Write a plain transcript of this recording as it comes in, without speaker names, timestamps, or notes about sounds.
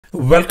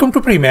Welcome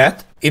to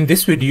PreMath. In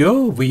this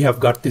video, we have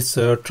got this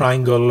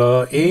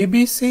triangle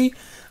ABC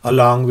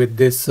along with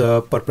this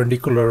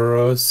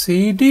perpendicular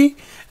CD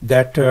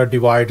that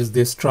divides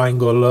this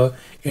triangle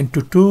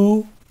into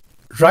two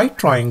right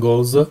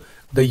triangles,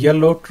 the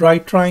yellow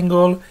right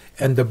triangle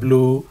and the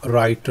blue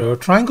right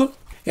triangle,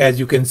 as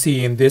you can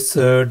see in this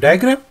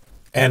diagram.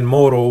 And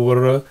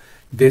moreover,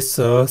 this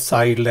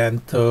side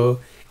length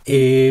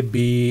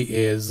AB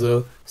is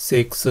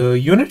 6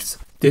 units.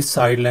 This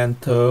side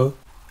length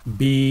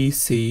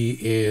BC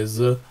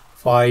is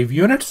 5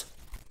 units,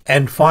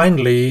 and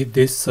finally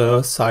this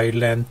side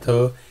length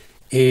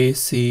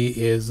AC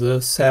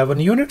is 7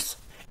 units.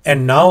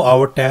 And now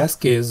our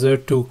task is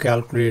to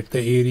calculate the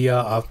area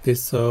of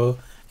this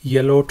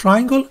yellow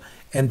triangle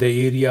and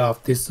the area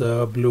of this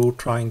blue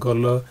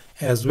triangle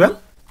as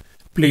well.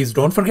 Please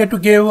don't forget to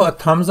give a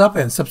thumbs up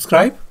and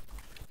subscribe.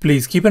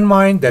 Please keep in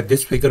mind that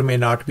this figure may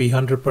not be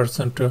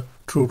 100%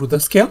 true to the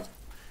scale.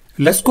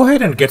 Let's go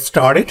ahead and get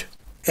started.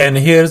 And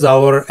here's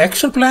our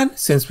action plan,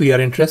 since we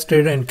are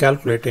interested in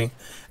calculating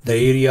the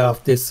area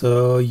of this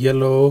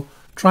yellow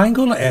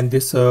triangle and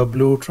this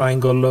blue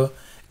triangle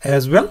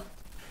as well.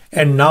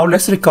 And now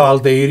let's recall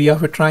the area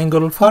of a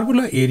triangle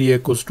formula. Area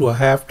equals to a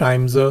half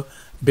times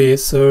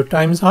base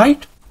times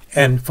height.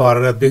 And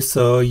for this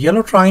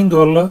yellow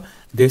triangle,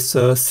 this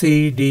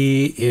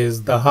CD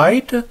is the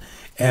height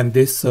and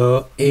this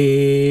AD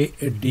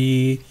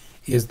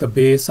is the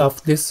base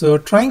of this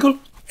triangle.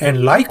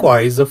 And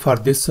likewise for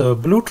this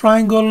blue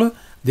triangle,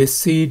 this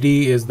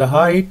CD is the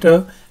height,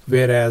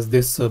 whereas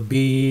this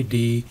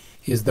BD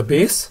is the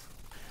base.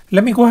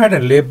 Let me go ahead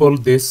and label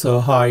this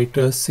height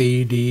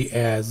CD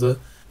as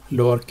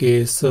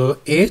lowercase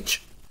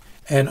h,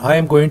 and I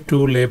am going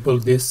to label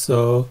this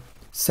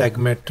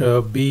segment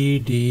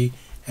BD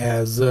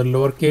as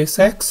lowercase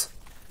x.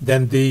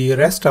 Then the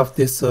rest of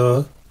this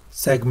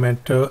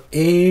segment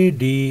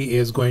AD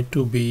is going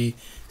to be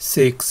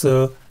 6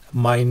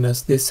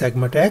 minus this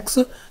segment x,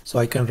 so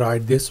I can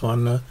write this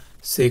one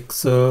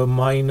 6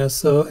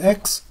 minus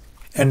x.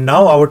 And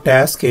now our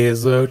task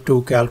is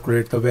to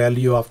calculate the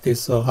value of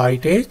this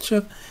height h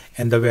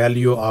and the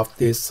value of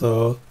this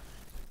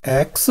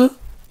x,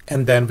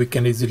 and then we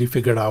can easily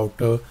figure out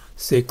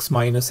 6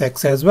 minus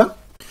x as well.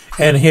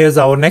 And here's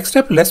our next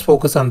step. Let's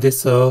focus on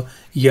this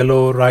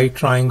yellow right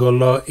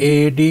triangle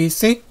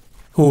ADC,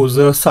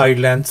 whose side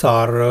lengths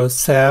are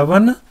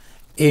 7,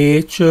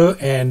 h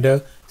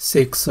and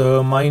 6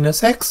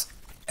 minus x.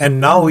 And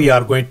now we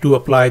are going to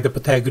apply the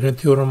Pythagorean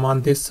theorem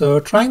on this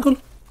triangle.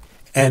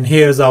 And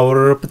here's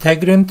our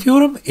Pythagorean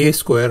theorem: a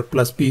square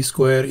plus b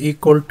square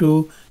equal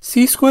to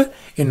c square.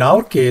 In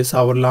our case,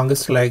 our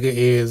longest leg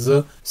is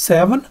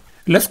 7.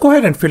 Let's go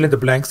ahead and fill in the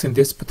blanks in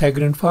this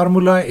Pythagorean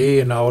formula.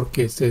 A in our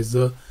case is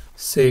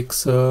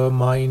 6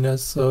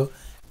 minus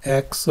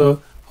x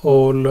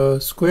whole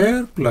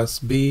square, plus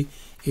b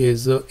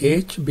is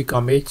h,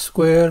 become h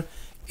square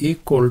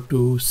equal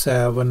to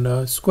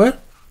 7 square.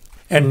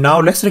 And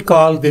now let's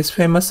recall this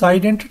famous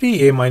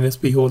identity: a minus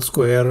b whole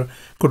square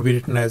could be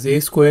written as a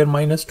square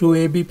minus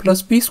 2ab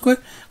plus b square.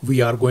 We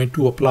are going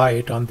to apply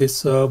it on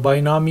this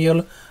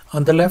binomial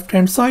on the left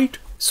hand side.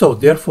 So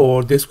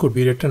therefore this could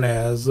be written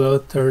as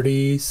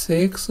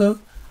 36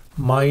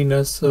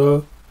 minus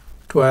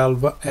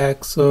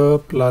 12x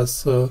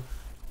plus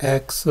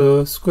x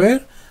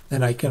square.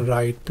 Then I can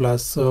write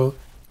plus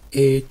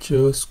h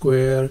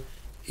square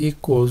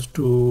equals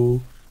to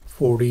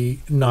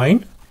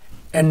 49.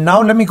 And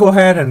now let me go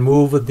ahead and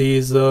move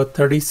these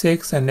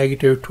 36 and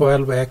negative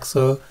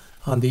 12x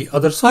on the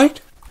other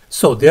side.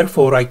 So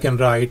therefore I can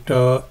write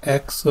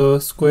x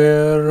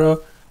square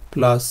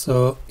plus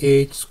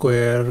h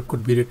square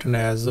could be written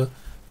as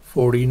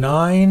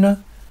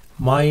 49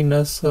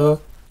 minus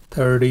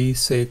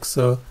 36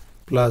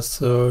 plus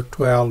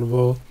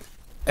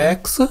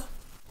 12x.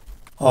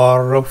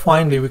 Or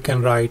finally we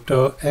can write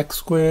x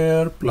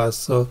square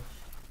plus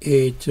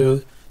h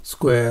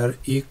square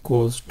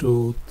equals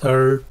to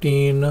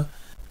 13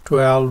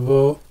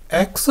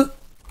 12x.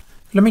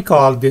 Let me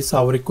call this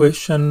our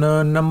equation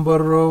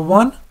number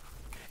 1.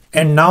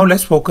 And now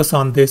let's focus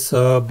on this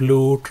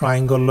blue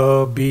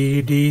triangle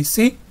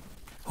BDC,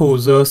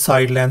 whose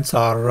side lengths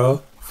are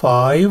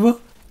 5,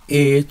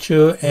 h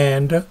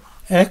and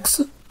x.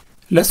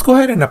 Let's go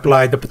ahead and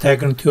apply the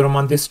Pythagorean theorem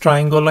on this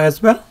triangle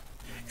as well.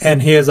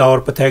 And here's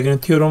our Pythagorean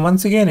theorem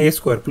once again: a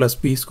square plus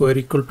b square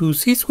equal to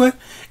c square.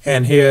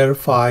 And here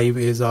 5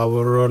 is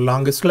our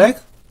longest leg.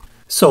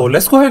 So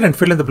let's go ahead and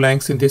fill in the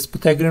blanks in this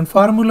Pythagorean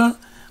formula.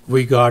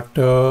 We got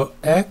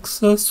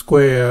x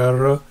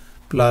square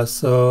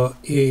plus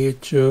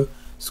h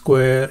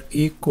square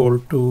equal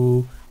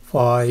to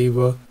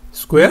 5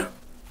 square.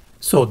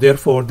 So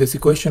therefore this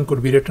equation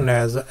could be written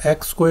as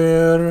x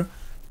square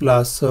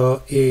plus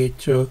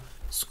h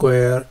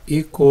square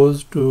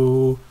equals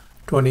to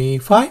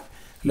 25.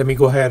 Let me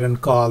go ahead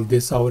and call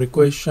this our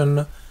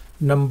equation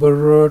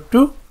number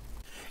 2.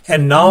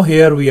 And now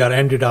here we are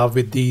ended up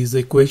with these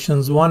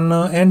equations 1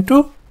 and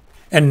 2.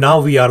 And now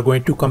we are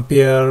going to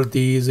compare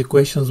these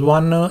equations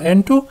 1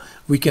 and 2.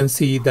 We can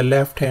see the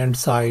left hand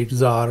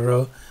sides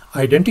are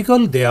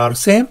identical, they are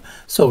same,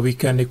 so we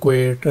can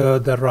equate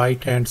the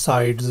right hand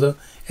sides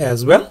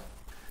as well.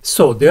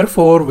 So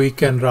therefore we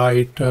can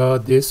write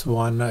this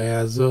one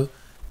as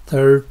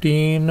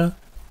 13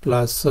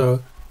 plus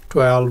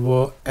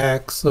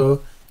 12x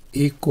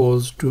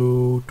equals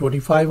to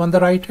 25 on the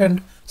right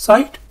hand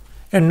side.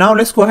 And now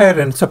let's go ahead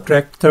and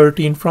subtract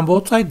 13 from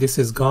both sides. This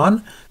is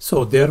gone,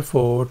 so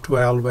therefore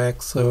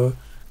 12x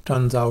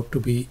turns out to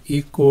be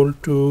equal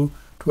to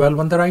 12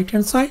 on the right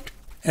hand side.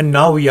 And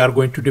now we are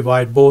going to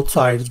divide both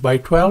sides by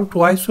 12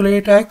 to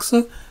isolate x,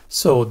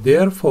 so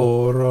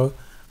therefore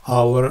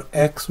our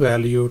x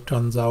value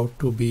turns out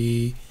to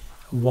be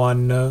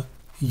 1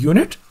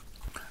 unit.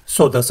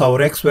 So thus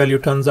our x value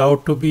turns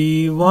out to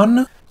be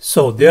 1.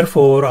 So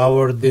therefore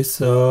our this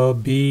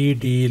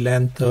BD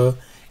length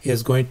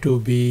is going to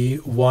be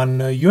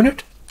 1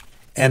 unit,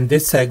 and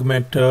this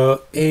segment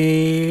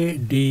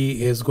AD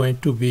is going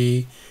to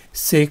be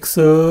 6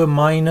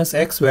 minus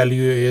x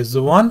value is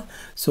 1,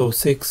 so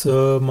 6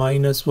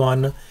 minus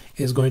 1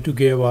 is going to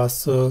give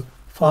us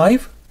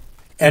 5.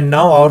 And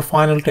now our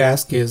final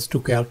task is to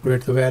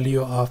calculate the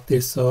value of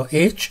this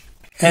h.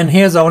 And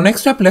here's our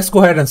next step. Let's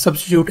go ahead and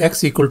substitute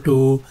x equal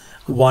to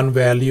 1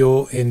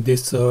 value in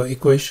this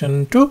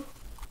equation 2.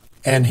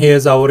 And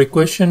here's our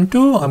equation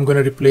 2. I'm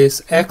going to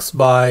replace x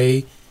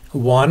by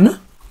 1.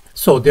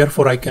 So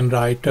therefore I can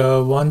write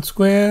 1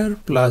 square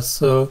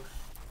plus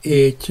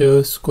h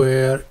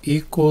square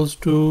equals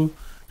to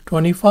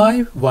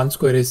 25. 1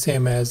 square is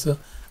same as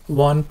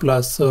 1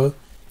 plus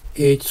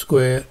h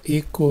square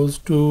equals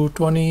to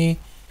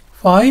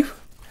 25.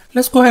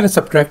 Let's go ahead and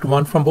subtract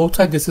 1 from both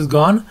sides. This is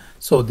gone,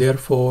 so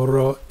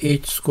therefore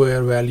h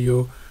square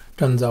value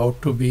turns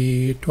out to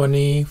be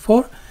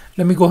 24.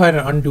 Let me go ahead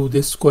and undo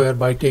this square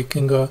by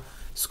taking a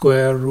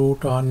square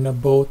root on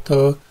both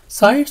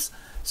sides.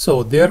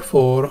 So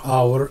therefore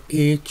our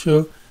h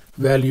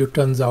value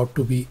turns out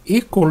to be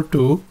equal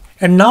to,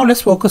 and now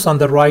let's focus on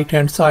the right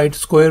hand side,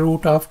 square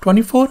root of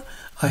 24.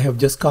 I have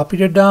just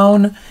copied it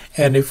down,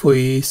 and if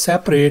we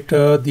separate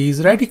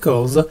these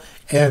radicals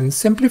and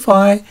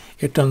simplify,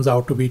 it turns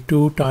out to be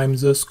 2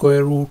 times the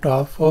square root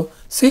of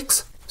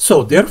 6.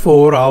 So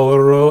therefore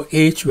our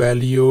h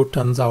value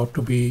turns out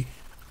to be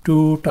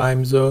 2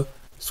 times the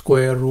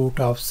square root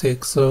of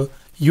 6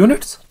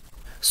 units.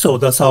 So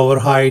thus our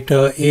height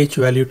h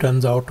value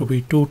turns out to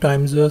be 2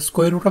 times the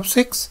square root of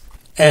 6.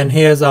 And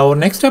here's our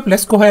next step.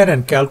 Let's go ahead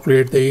and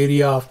calculate the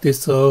area of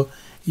this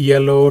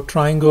yellow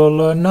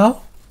triangle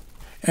now.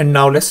 And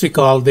now let's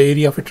recall the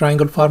area of a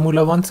triangle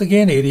formula once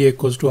again. Area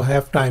equals to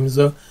half times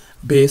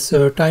base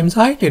times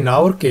height. In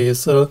our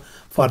case,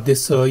 for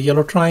this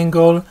yellow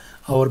triangle,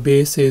 our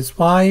base is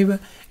 5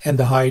 and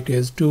the height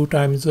is 2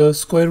 times the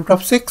square root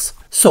of 6.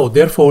 So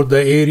therefore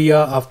the area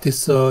of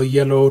this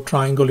yellow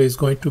triangle is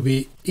going to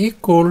be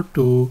equal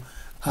to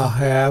a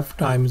half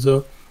times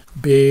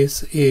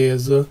base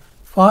is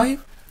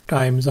 5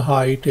 times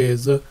height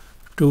is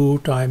 2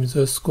 times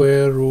the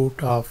square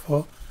root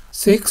of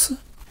 6.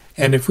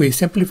 And if we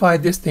simplify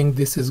this thing,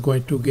 this is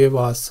going to give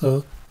us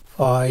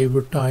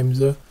 5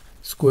 times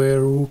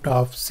square root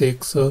of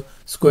 6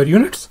 square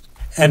units.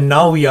 And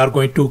now we are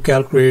going to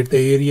calculate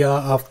the area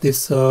of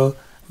this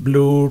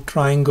blue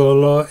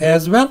triangle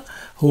as well,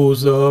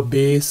 whose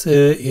base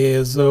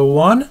is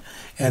 1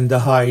 and the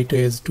height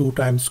is 2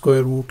 times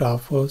square root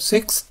of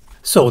 6.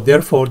 So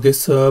therefore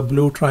this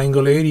blue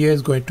triangle area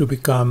is going to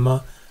become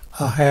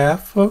a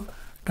half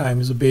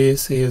times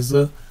base is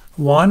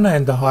 1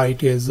 and the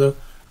height is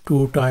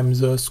 2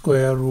 times the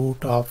square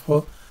root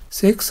of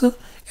 6.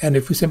 And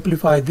if we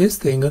simplify this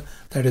thing,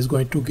 that is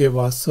going to give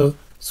us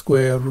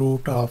square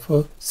root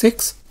of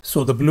 6.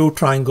 So the blue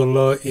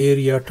triangle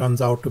area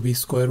turns out to be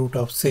square root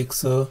of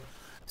 6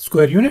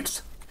 square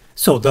units.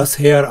 So thus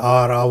here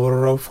are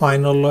our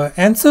final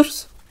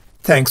answers.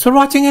 Thanks for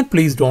watching, and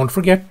please don't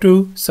forget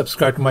to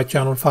subscribe to my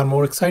channel for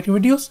more exciting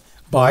videos.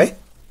 Bye.